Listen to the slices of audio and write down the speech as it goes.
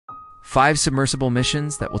5 submersible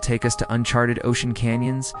missions that will take us to uncharted ocean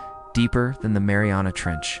canyons deeper than the Mariana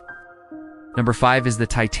Trench. Number 5 is the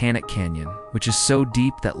Titanic Canyon, which is so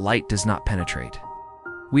deep that light does not penetrate.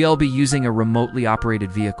 We'll be using a remotely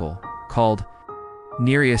operated vehicle called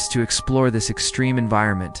Nereus to explore this extreme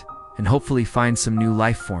environment and hopefully find some new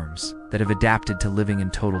life forms that have adapted to living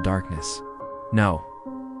in total darkness. No.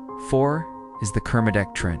 4 is the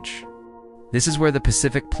Kermadec Trench. This is where the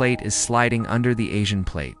Pacific Plate is sliding under the Asian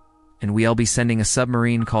Plate, and we'll be sending a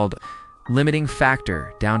submarine called Limiting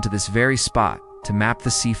Factor down to this very spot to map the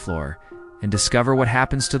seafloor and discover what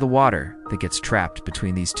happens to the water that gets trapped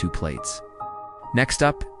between these two plates. Next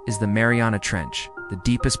up is the Mariana Trench, the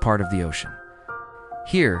deepest part of the ocean.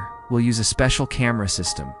 Here, we'll use a special camera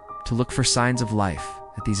system to look for signs of life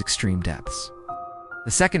at these extreme depths.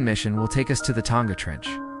 The second mission will take us to the Tonga Trench,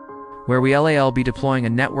 where we'll be deploying a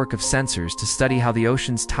network of sensors to study how the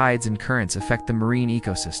ocean's tides and currents affect the marine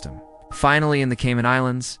ecosystem. Finally, in the Cayman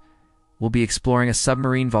Islands, we'll be exploring a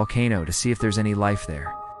submarine volcano to see if there's any life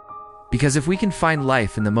there. Because if we can find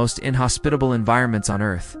life in the most inhospitable environments on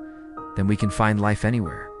Earth, then we can find life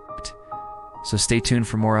anywhere. So stay tuned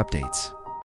for more updates.